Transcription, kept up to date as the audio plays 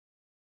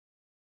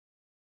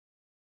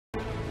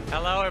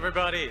Hello,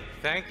 everybody.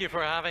 Thank you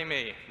for having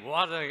me.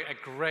 What a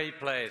great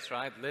place,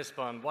 right?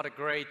 Lisbon, what a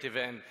great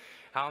event.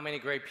 How many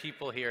great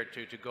people here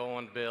to go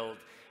and build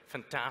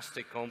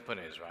fantastic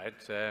companies,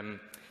 right?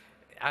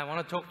 I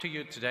want to talk to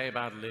you today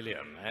about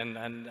Lilium,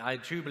 and I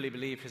truly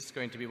believe it's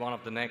going to be one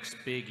of the next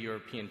big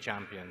European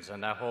champions,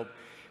 and I hope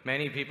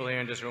many people here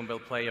in this room will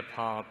play a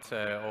part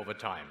over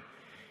time.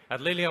 At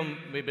Lilium,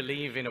 we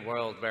believe in a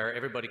world where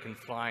everybody can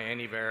fly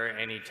anywhere,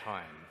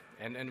 anytime.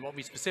 And what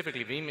we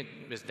specifically mean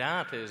with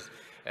that is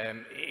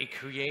it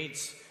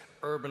creates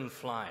urban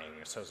flying.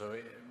 So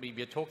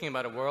we're talking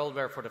about a world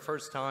where for the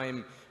first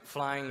time,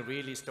 flying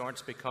really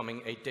starts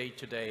becoming a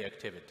day-to-day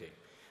activity.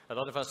 A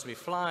lot of us, we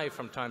fly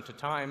from time to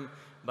time,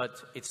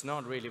 but it's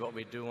not really what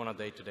we do on a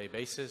day-to-day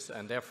basis,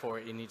 and therefore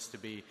it needs to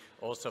be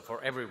also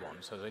for everyone.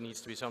 So there needs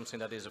to be something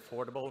that is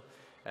affordable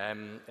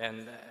and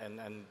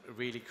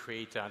really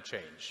create that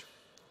change.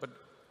 But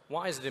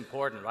why is it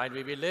important, right?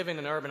 We live in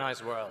an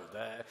urbanized world,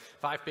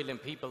 5 billion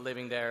people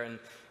living there,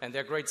 and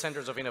they're great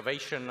centers of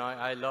innovation.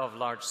 I love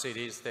large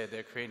cities.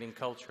 They're creating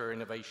culture,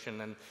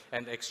 innovation,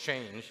 and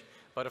exchange.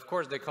 But of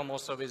course, they come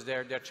also with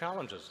their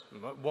challenges.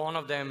 One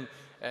of them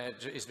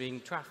is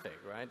being traffic,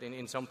 right?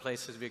 In some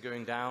places, we're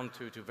going down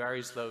to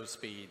very slow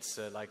speeds,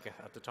 like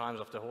at the times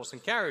of the horse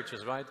and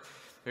carriages, right?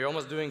 We're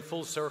almost doing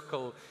full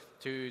circle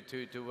to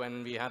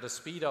when we had a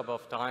speed up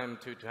of time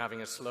to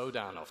having a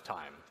slowdown of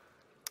time.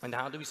 And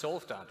how do we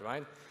solve that,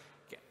 right?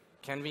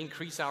 Can we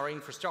increase our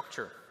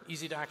infrastructure?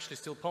 Is it actually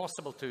still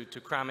possible to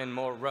cram in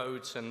more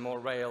roads and more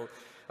rail?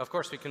 Of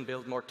course, we can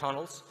build more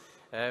tunnels.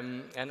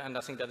 And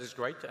I think that is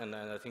great, and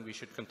I think we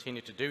should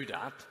continue to do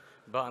that.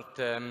 But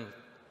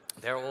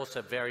they're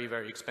also very,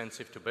 very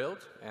expensive to build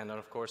and,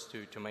 of course,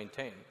 to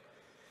maintain.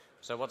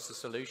 So what's the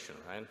solution,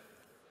 right?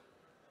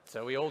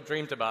 So we all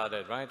dreamed about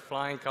it, right?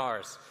 Flying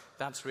cars,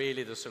 that's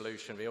really the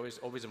solution. We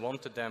always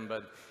wanted them,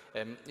 but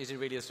is it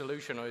really a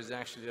solution, or is it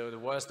actually the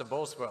worst of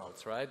both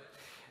worlds, right?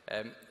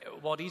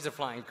 What is a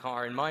flying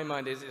car, in my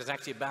mind, is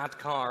actually a bad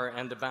car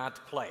and a bad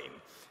plane.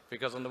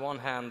 Because on the one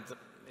hand,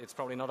 it's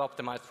probably not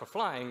optimized for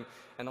flying,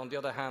 and on the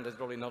other hand, it's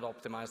probably not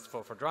optimized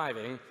for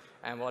driving.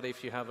 And what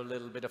if you have a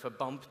little bit of a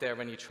bump there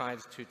when you try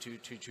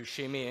to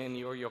shimmy in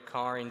your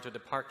car into the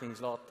parking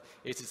lot?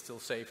 Is it still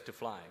safe to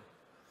fly?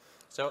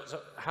 So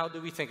how do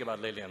we think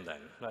about Lilium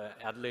then,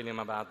 at Lilium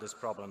about this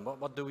problem?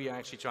 What do we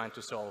actually trying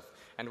to solve,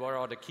 and what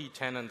are the key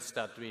tenets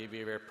that we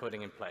were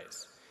putting in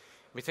place?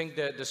 We think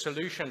that the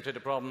solution to the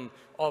problem,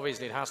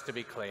 obviously, it has to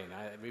be clean.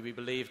 We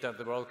believe that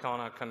the world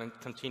cannot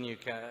continue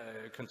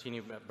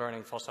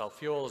burning fossil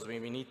fuels. We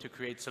need to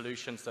create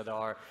solutions that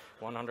are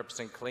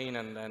 100% clean,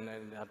 and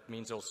that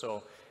means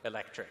also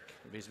electric,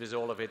 with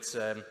all of its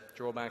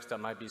drawbacks that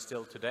might be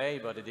still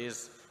today, but it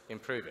is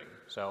improving.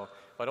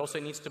 But also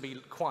it needs to be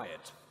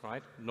quiet,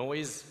 right?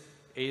 Noise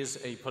is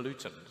a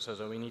pollutant,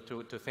 so we need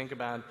to think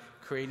about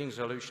creating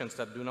solutions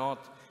that do not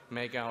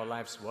make our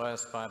lives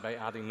worse by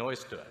adding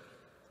noise to it.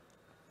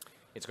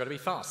 It's got to be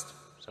fast.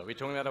 So we're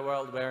talking about a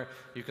world where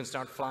you can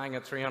start flying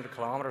at 300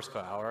 kilometers per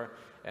hour,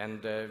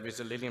 and with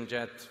a Lilium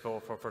Jet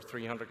for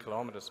 300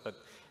 kilometers. But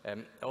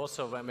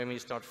also when we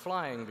start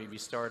flying, we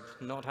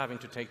start not having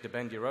to take the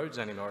bendy roads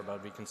anymore,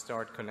 but we can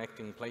start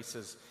connecting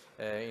places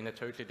in a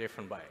totally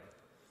different way.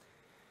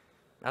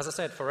 As I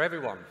said, for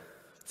everyone,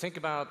 think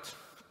about,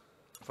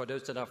 for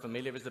those that are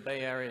familiar with the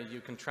Bay Area,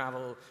 you can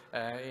travel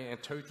in a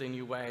totally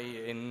new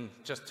way in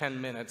just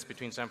 10 minutes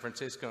between San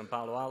Francisco and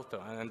Palo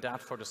Alto, and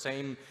that for the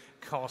same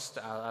cost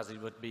as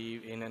it would be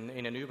in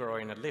an Uber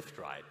or in a Lyft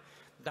ride.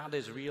 That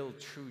is real,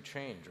 true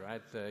change,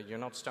 right? You're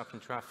not stuck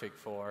in traffic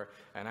for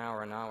an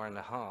hour and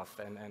a half,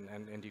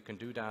 and you can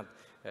do that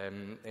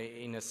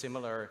in a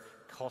similar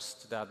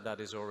cost that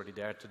is already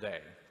there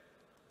today.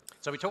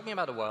 So we're talking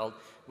about a world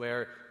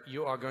where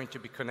you are going to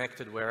be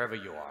connected wherever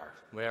you are,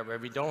 where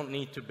we don't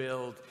need to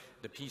build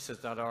the pieces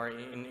that are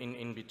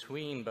in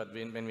between, but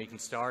when we can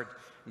start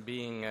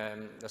being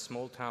a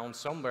small town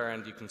somewhere,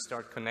 and you can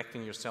start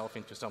connecting yourself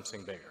into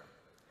something bigger.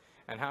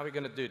 And how are we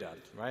going to do that,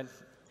 right?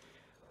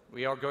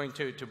 We are going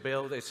to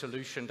build a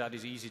solution that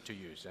is easy to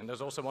use. And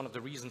that's also one of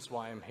the reasons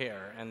why I'm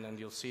here, and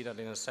you'll see that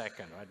in a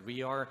second, right?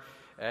 We are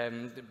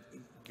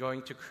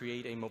going to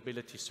create a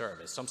mobility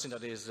service, something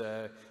that is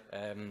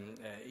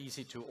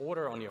easy to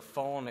order on your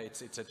phone.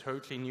 It's a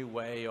totally new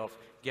way of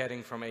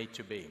getting from A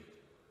to B.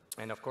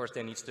 And of course,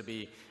 there needs to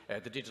be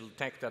the digital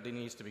tech that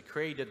needs to be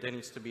created. There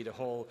needs to be the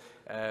whole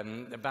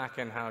back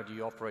end. How do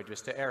you operate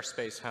with the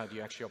airspace? How do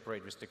you actually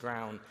operate with the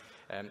ground?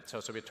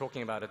 So we're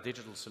talking about a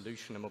digital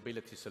solution, a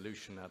mobility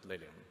solution at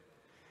Lilium.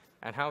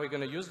 And how are we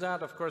going to use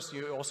that? Of course,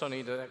 you also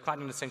need quite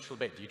an essential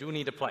bit. You do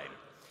need a plane.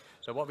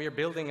 So what we are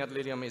building at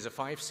Lilium is a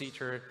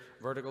 5-seater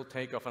vertical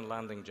takeoff and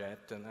landing jet,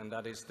 and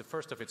that is the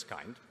first of its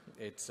kind.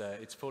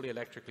 It's fully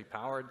electrically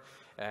powered,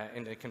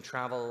 and it can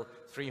travel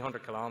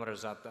 300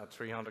 kilometers at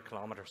 300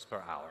 kilometers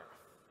per hour.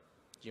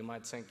 You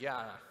might think,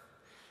 yeah,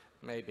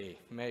 maybe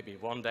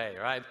one day,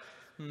 right?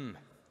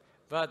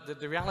 But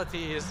the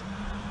reality is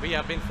we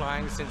have been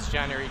flying since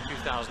January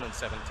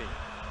 2017.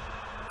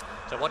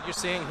 So what you're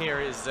seeing here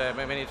is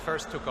when it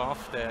first took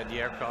off, the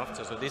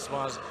aircraft. So this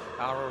was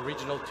our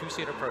original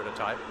two-seater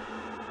prototype.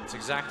 It's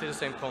exactly the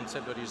same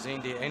concept, but you're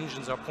seeing the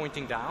engines are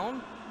pointing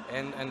down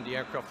and the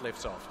aircraft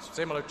lifts off,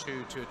 similar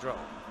to a drone.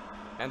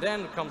 And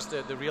then comes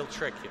the real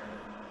trick here.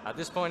 At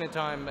this point in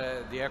time,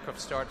 the aircraft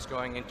starts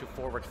going into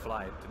forward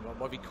flight,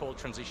 what we call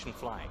transition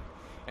flying.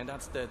 And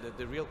that's the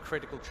real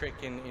critical trick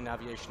in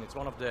aviation. It's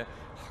one of the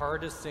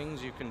hardest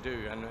things you can do,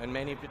 and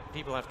many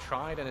people have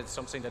tried, and it's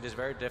something that is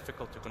very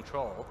difficult to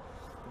control.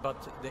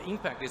 But the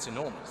impact is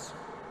enormous.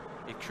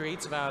 It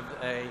creates about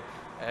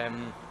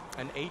an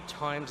 8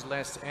 times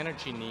less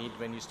energy need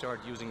when you start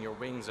using your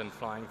wings and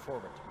flying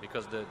forward,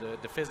 because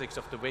the physics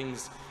of the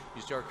wings,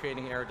 you start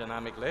creating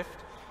aerodynamic lift,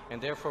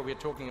 and therefore we're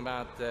talking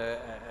about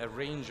a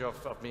range of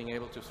being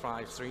able to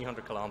fly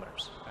 300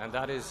 kilometers. And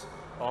that is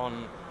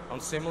on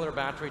similar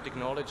battery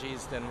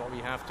technologies than what we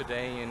have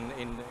today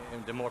in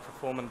the more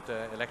performant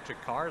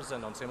electric cars,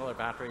 and on similar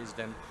batteries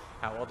than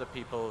how other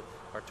people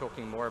are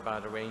talking more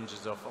about the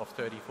ranges of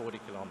 30, 40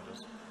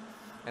 kilometers.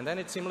 And then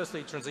it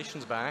seamlessly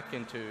transitions back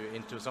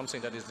into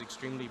something that is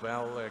extremely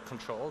well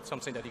controlled,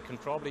 something that you can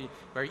probably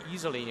very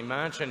easily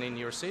imagine in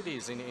your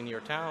cities, in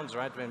your towns,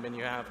 right? When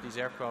you have these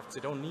aircrafts,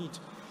 they don't need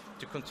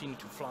to continue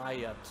to fly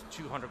at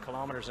 200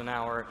 kilometers an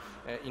hour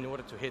in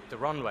order to hit the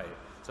runway.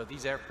 So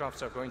these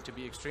aircrafts are going to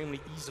be extremely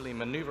easily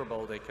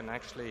maneuverable. They can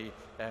actually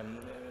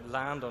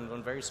land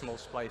on very small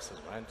places,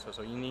 right?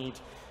 So you need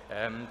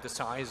the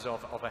size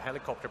of a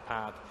helicopter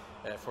pad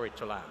for it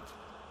to land.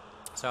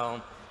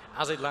 So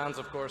as it lands,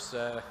 of course,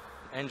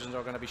 engines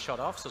are going to be shut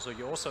off, so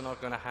you're also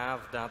not going to have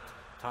that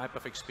type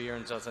of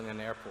experience as in an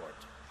airport,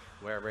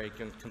 where you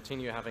can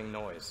continue having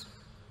noise.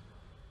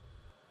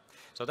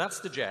 So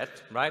that's the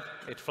jet, right?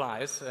 It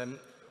flies.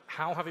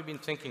 How have you been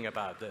thinking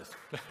about this?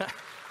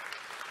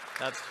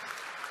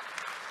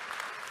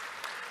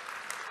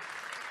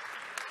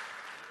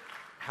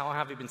 How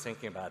have you been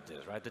thinking about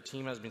this, right? The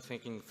team has been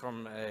thinking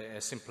from a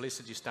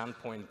simplicity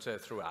standpoint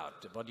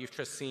throughout. What you've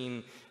just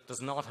seen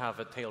does not have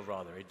a tail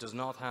rudder. It does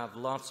not have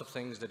lots of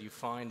things that you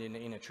find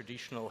in a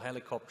traditional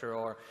helicopter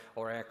or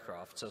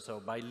aircraft.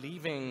 So by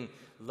leaving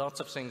lots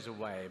of things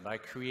away, by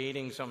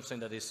creating something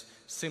that is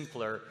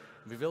simpler,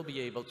 we will be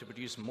able to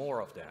produce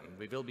more of them.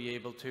 We will be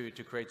able to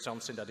create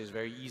something that is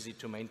very easy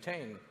to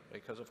maintain,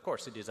 because of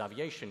course it is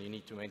aviation. You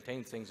need to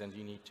maintain things, and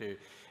you need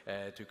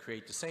to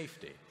create the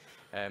safety.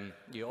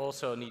 You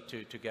also need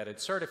to get it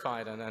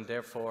certified, and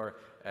therefore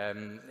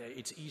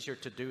it's easier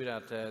to do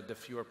that the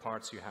fewer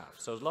parts you have.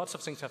 So lots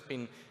of things have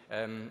been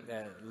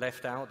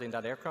left out in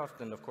that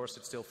aircraft, and of course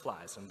it still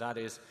flies. And that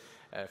is,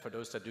 for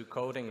those that do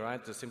coding,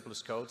 right, the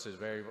simplest codes is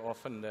very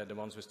often the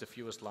ones with the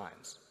fewest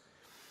lines.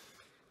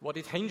 What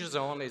it hinges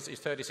on is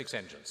 36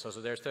 engines. So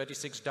there's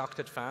 36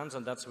 ducted fans,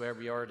 and that's where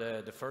we are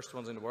the first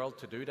ones in the world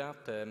to do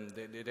that.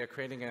 They're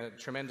creating a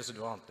tremendous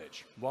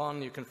advantage.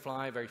 One, you can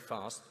fly very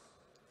fast.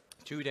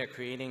 Two, they're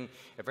creating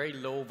a very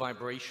low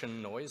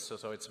vibration noise,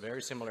 so it's a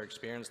very similar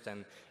experience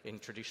than in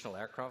traditional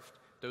aircraft.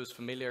 Those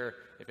familiar,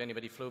 if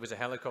anybody flew with a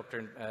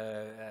helicopter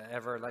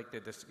ever, like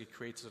this, it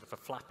creates sort of a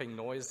flapping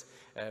noise.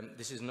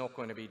 This is not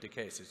going to be the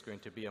case. It's going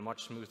to be a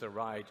much smoother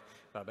ride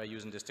by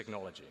using this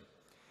technology.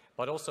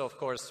 But also, of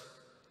course,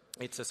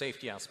 it's a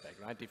safety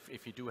aspect, right?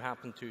 If you do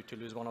happen to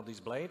lose one of these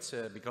blades,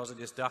 because it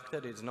is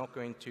ducted, it's not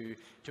going to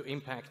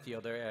impact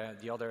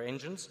the other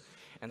engines.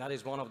 And that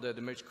is one of the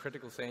most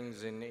critical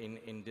things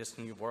in this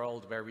new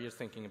world, where we are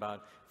thinking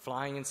about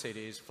flying in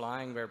cities,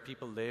 flying where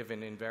people live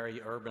in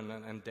very urban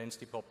and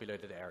densely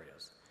populated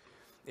areas.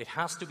 It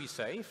has to be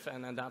safe,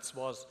 and that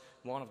was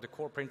one of the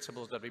core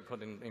principles that we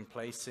put in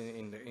place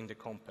in the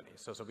company.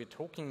 So we're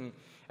talking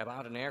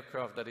about an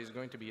aircraft that is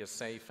going to be as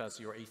safe as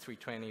your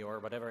A320 or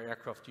whatever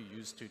aircraft you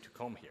use to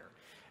come here.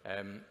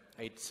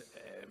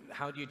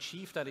 How do you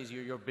achieve that is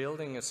you're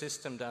building a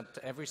system that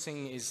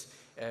everything is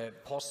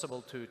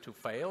possible to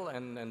fail,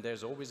 and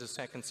there's always a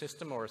second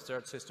system or a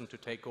third system to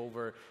take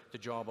over the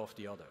job of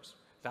the others.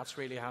 That's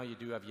really how you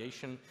do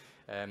aviation,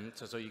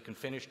 so you can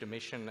finish the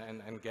mission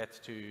and get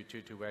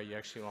to where you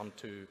actually want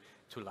to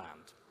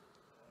land.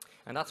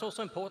 And that's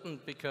also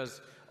important,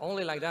 because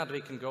only like that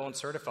we can go and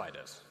certify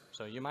this.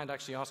 So you might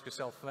actually ask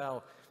yourself,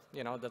 well,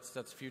 you know,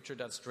 that's future,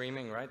 that's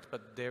dreaming, right?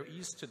 But there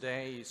is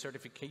today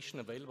certification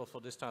available for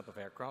this type of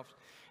aircraft,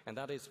 and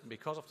that is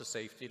because of the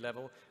safety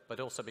level, but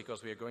also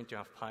because we are going to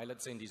have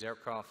pilots in these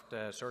aircraft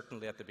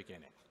certainly at the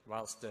beginning.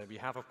 Whilst we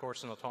have, of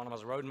course, an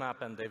autonomous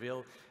roadmap, and they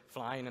will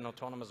fly in an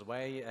autonomous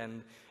way,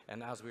 and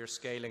as we are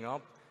scaling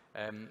up,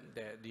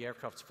 the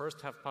aircrafts first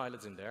have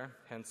pilots in there,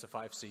 hence the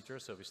 5-seater,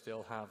 so we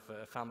still have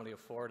a family of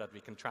 4 that we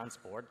can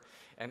transport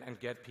and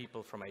get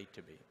people from A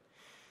to B.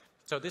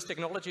 So this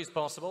technology is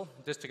possible.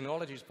 This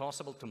technology is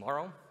possible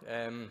tomorrow.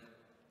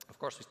 Of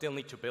course, we still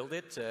need to build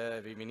it.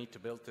 We need to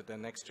build the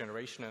next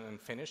generation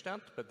and finish that,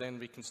 but then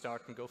we can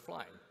start and go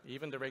flying.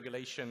 Even the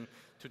regulation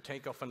to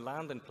take off and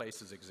land in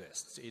places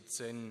exists. You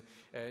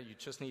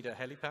just need a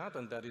helipad,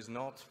 and that is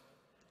not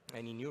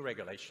any new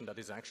regulation. That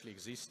is actually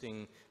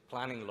existing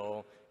planning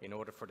law in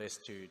order for this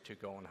to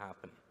go and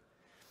happen.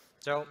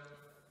 So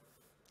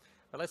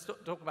But let's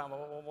talk about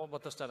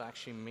what does that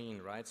actually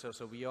mean, right? So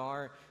we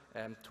are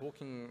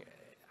talking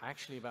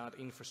actually about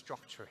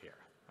infrastructure here.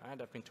 Right?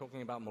 I've been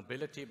talking about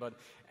mobility, but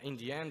in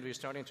the end, we're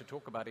starting to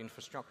talk about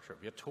infrastructure.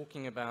 We're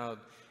talking about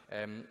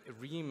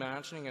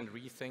reimagining and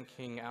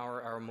rethinking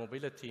our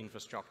mobility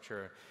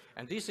infrastructure.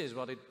 And this is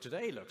what it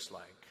today looks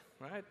like,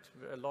 right?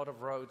 A lot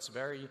of roads,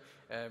 very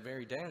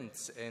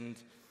dense. And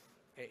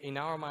in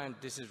our mind,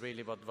 this is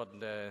really what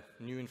the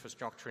new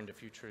infrastructure in the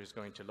future is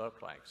going to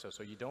look like.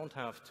 So you don't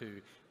have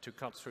to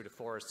cut through the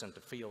forests and the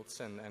fields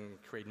and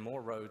create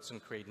more roads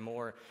and create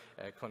more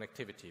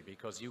connectivity,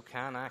 because you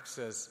can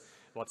access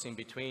what's in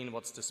between,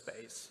 what's the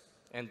space.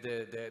 And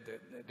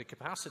the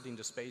capacity in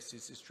the space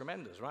is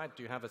tremendous, right?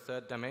 You have a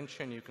third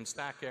dimension, you can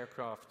stack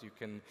aircraft, you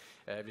can,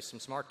 with some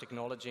smart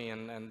technology,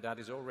 and that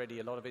is already,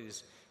 a lot of it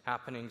is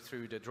happening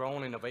through the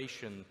drone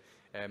innovation.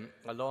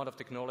 A lot of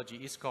technology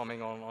is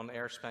coming on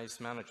airspace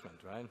management,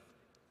 right?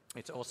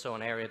 It's also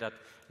an area that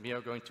we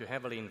are going to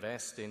heavily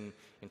invest in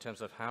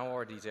terms of how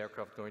are these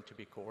aircraft going to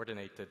be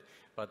coordinated,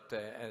 but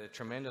a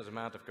tremendous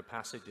amount of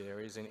capacity there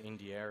is in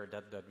the air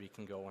that we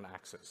can go and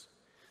access.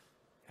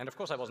 And of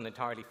course, that wasn't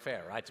entirely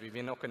fair, right?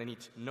 We're not going to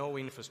need no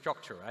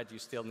infrastructure, right? You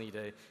still need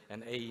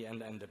an A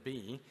and a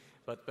B.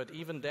 But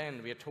even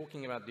then, we are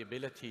talking about the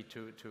ability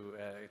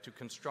to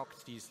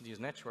construct these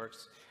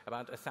networks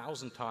about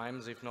 1,000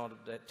 times, if not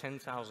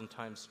 10,000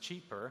 times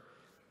cheaper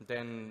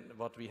than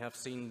what we have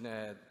seen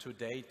to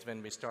date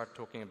when we start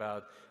talking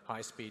about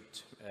high-speed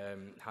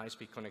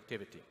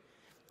connectivity.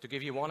 To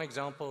give you one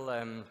example,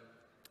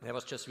 there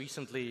was just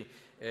recently,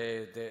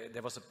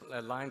 there was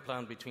a line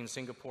plan between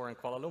Singapore and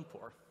Kuala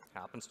Lumpur.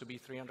 Happens to be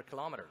 300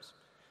 kilometers.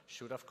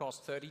 Should have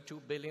cost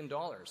 $32 billion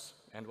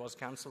and was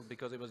cancelled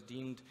because it was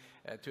deemed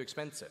too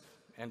expensive.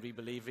 And we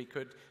believe we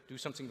could do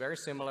something very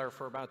similar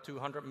for about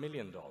 $200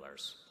 million.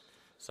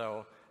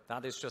 So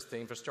that is just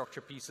the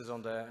infrastructure pieces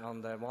on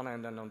the one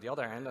end, and on the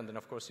other hand, and then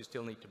of course you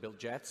still need to build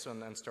jets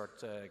and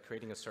start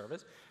creating a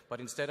service. But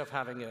instead of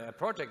having a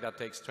project that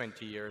takes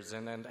 20 years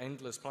and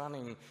endless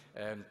planning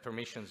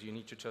permissions, you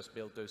need to just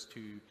build those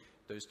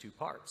two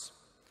parts.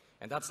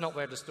 And that's not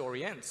where the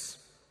story ends.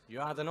 You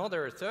add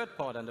another third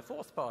part and a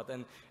fourth part,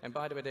 and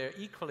by the way, they're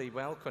equally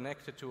well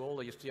connected to all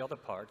of the other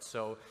parts.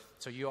 So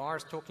you are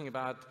talking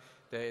about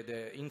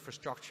the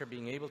infrastructure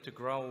being able to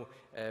grow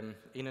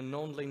in a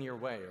non-linear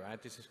way,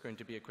 right? This is going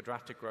to be a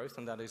quadratic growth,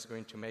 and that is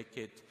going to make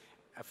it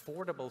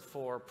affordable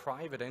for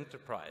private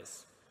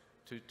enterprise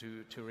to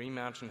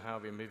reimagine how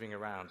we're moving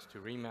around, to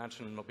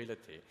reimagine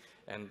mobility.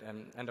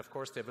 And of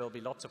course, there will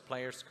be lots of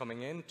players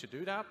coming in to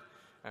do that,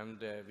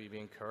 and we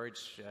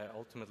encourage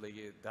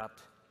ultimately that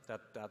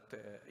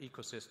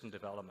ecosystem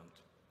development.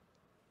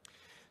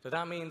 So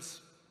that means,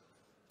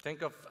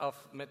 think of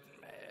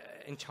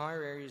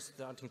entire areas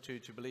starting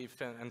to believe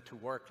and to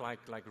work like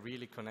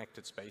really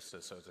connected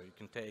spaces. So you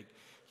can take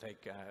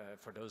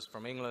for those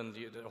from England,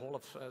 the whole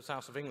of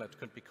south of England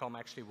could become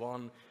actually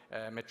one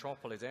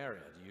metropolis area.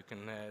 You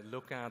can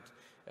look at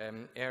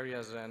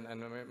areas and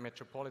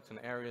metropolitan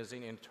areas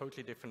in a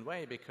totally different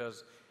way,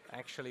 because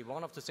actually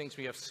one of the things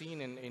we have seen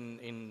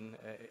in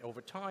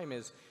over time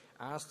is,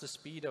 as the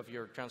speed of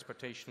your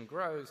transportation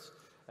grows,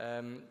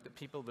 the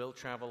people will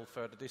travel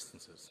further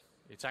distances.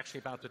 It's actually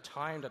about the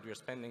time that we're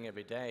spending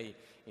every day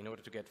in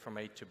order to get from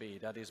A to B.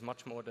 That is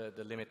much more the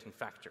limiting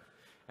factor.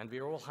 And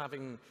we're all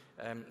having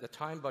the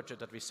time budget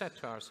that we set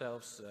to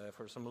ourselves.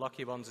 For some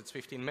lucky ones, it's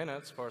 15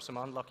 minutes. For some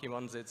unlucky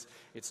ones,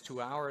 it's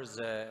 2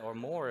 hours or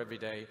more every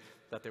day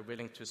that they're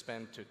willing to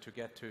spend to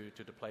get to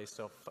the place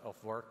of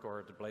work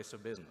or the place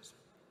of business.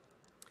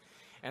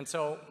 And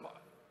so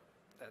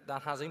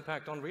that has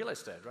impact on real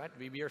estate, right?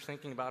 We are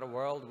thinking about a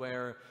world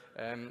where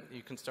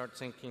you can start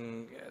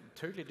thinking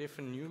totally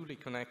different, newly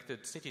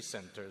connected city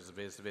centers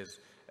with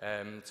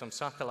some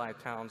satellite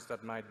towns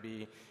that might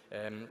be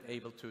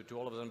able to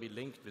all of them be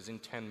linked within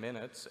 10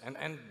 minutes.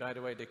 And by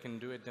the way, they can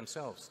do it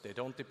themselves. They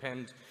don't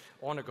depend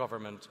on a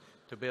government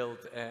to build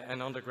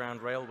an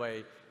underground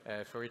railway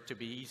for it to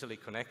be easily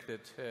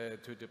connected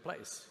to the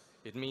place.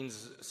 It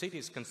means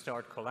cities can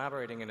start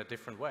collaborating in a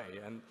different way.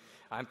 And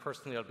I'm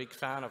personally a big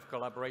fan of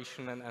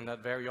collaboration, and that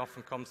very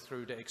often comes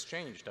through the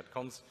exchange. That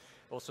comes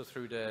also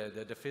through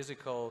the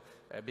physical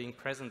being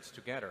present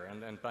together.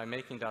 And by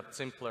making that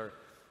simpler,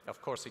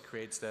 of course, it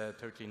creates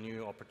totally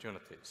new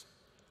opportunities.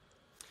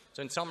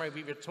 So in summary,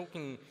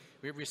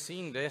 we're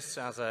seeing this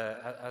as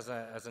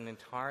an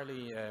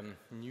entirely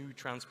new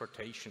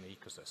transportation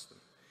ecosystem.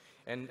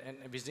 And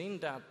within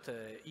that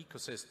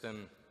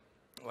ecosystem,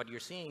 what you're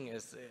seeing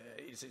is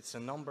it's a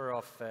number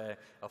of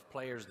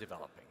players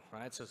developing,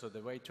 right? So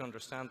the way to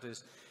understand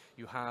this,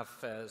 you have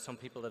some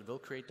people that will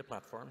create the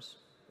platforms.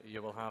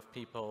 You will have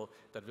people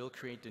that will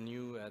create the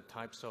new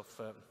types of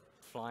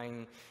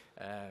flying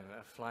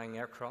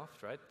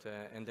aircraft, right?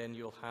 And then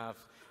you'll have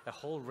a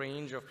whole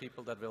range of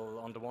people that will,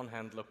 on the one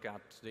hand, look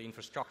at the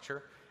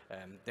infrastructure.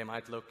 They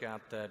might look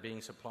at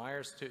being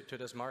suppliers to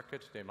this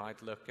market. They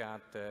might look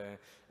at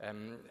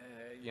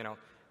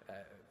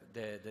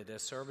the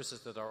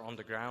services that are on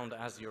the ground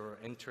as you're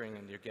entering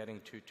and you're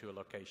getting to a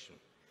location.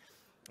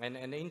 And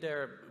in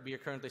there, we are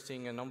currently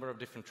seeing a number of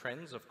different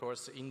trends. Of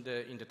course, in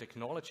the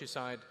technology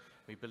side,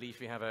 we believe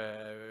we have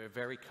a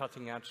very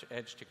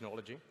cutting-edge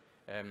technology.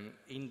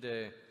 In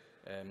the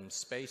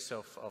space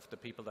of the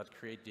people that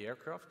create the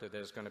aircraft,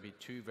 there's going to be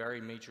two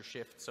very major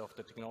shifts of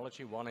the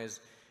technology. One is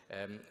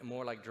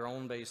more like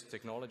drone-based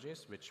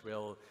technologies, which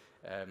will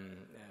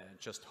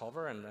just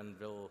hover and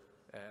will,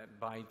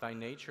 by the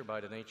nature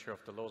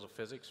of the laws of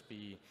physics,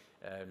 be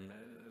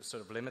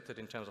sort of limited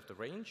in terms of the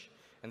range.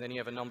 And then you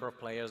have a number of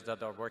players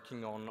that are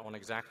working on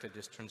exactly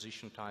this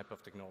transition type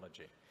of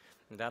technology.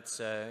 And that's,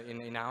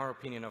 in our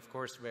opinion, of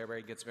course, where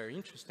it gets very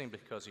interesting,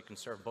 because you can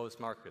serve both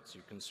markets.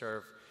 You can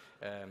serve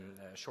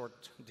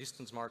short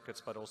distance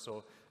markets, but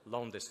also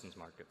long distance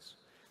markets.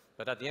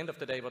 But at the end of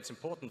the day, what's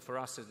important for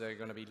us is there are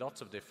going to be lots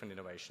of different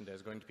innovation.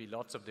 There's going to be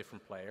lots of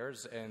different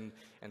players, and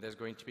there's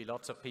going to be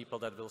lots of people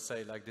that will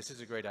say, like, this is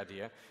a great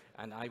idea,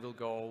 and I will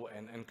go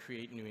and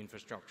create new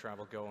infrastructure. I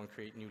will go and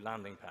create new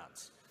landing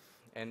pads.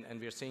 And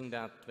we're seeing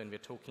that when we're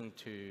talking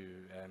to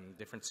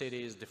different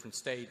cities, different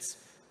states,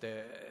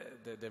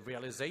 the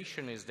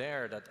realization is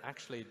there that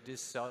actually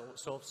this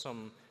solves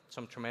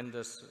some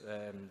tremendous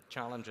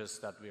challenges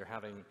that we're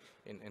having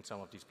in some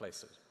of these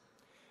places.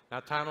 Now,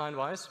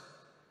 timeline-wise,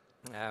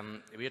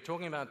 we are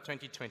talking about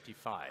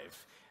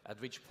 2025, at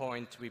which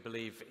point we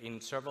believe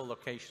in several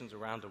locations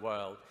around the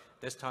world,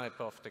 this type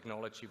of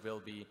technology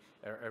will be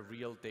a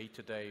real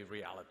day-to-day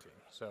reality.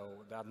 So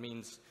that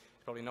means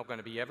it's probably not going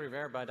to be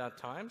everywhere by that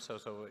time, so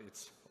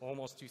it's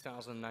almost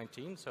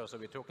 2019, so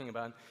we're talking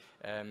about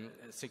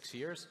 6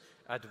 years,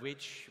 at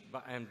which,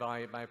 and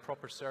by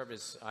proper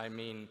service, I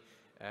mean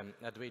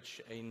at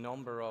which a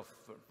number of,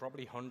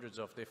 probably hundreds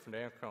of different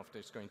aircraft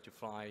is going to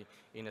fly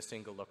in a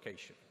single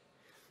location.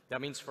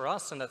 That means for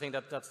us, and I think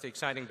that's the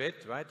exciting bit,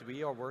 right?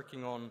 We are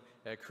working on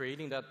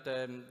creating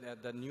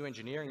that new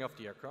engineering of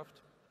the aircraft.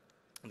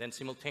 And then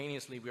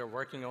simultaneously, we are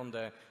working on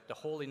the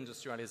whole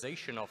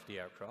industrialization of the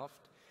aircraft.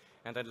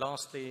 And then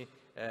lastly,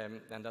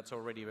 and that's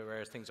already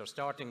where things are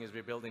starting, is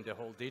we're building the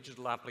whole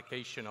digital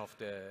application of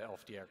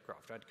the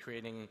aircraft, right?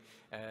 Creating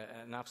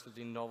an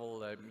absolutely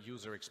novel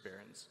user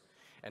experience.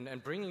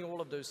 And bringing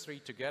all of those three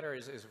together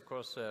is of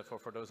course,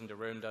 for those in the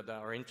room that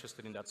are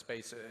interested in that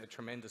space, a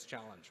tremendous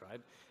challenge,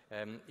 right?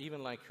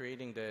 Even like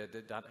creating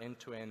that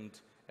end-to-end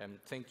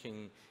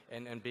thinking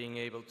and being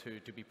able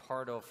to be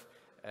part of,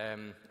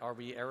 are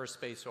we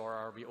aerospace or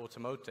are we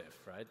automotive,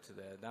 right?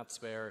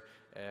 That's where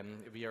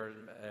we are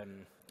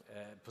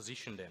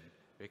positioned in.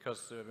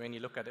 Because when you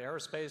look at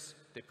aerospace,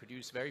 they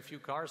produce very few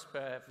cars,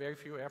 very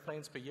few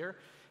airplanes per year.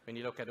 When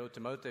you look at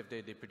automotive,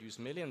 they produce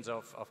millions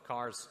of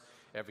cars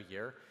every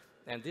year.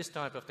 And this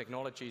type of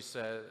technology is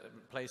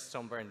placed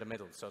somewhere in the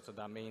middle. So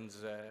that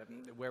means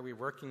where we're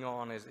working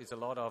on is a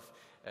lot of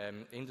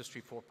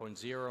Industry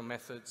 4.0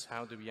 methods.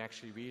 How do we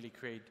actually really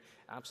create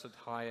absolute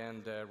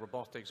high-end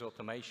robotics,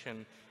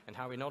 automation, and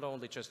how we're not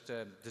only just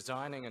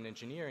designing and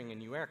engineering a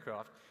new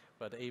aircraft,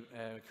 but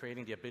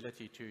creating the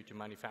ability to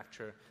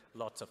manufacture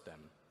lots of them.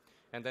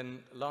 And then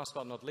last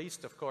but not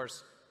least, of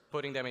course,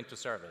 putting them into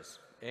service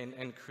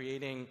and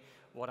creating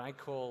what I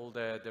call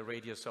the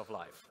radius of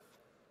life.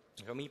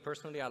 For me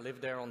personally, I live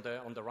there on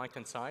the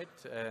right-hand side,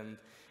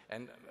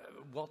 and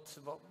what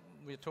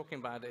we're talking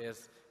about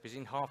is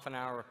within half an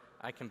hour,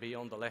 I can be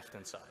on the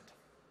left-hand side.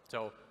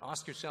 So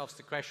ask yourselves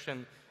the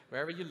question,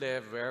 wherever you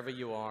live, wherever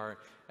you are,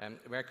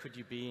 where could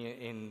you be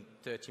in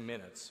 30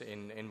 minutes,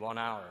 in 1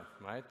 hour,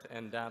 right?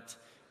 And that,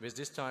 with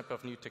this type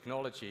of new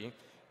technology,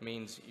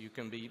 means you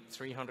can be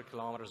 300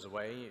 kilometers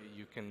away,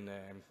 you can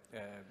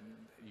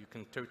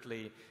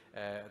totally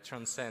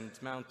transcend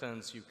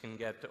mountains, you can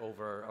get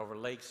over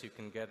lakes, you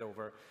can get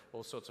over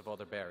all sorts of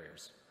other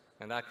barriers.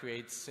 And that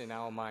creates, in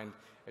our mind,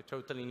 a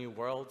totally new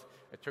world,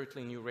 a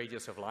totally new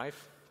radius of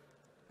life.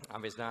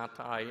 And with that,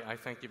 I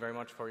thank you very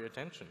much for your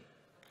attention.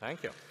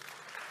 Thank you.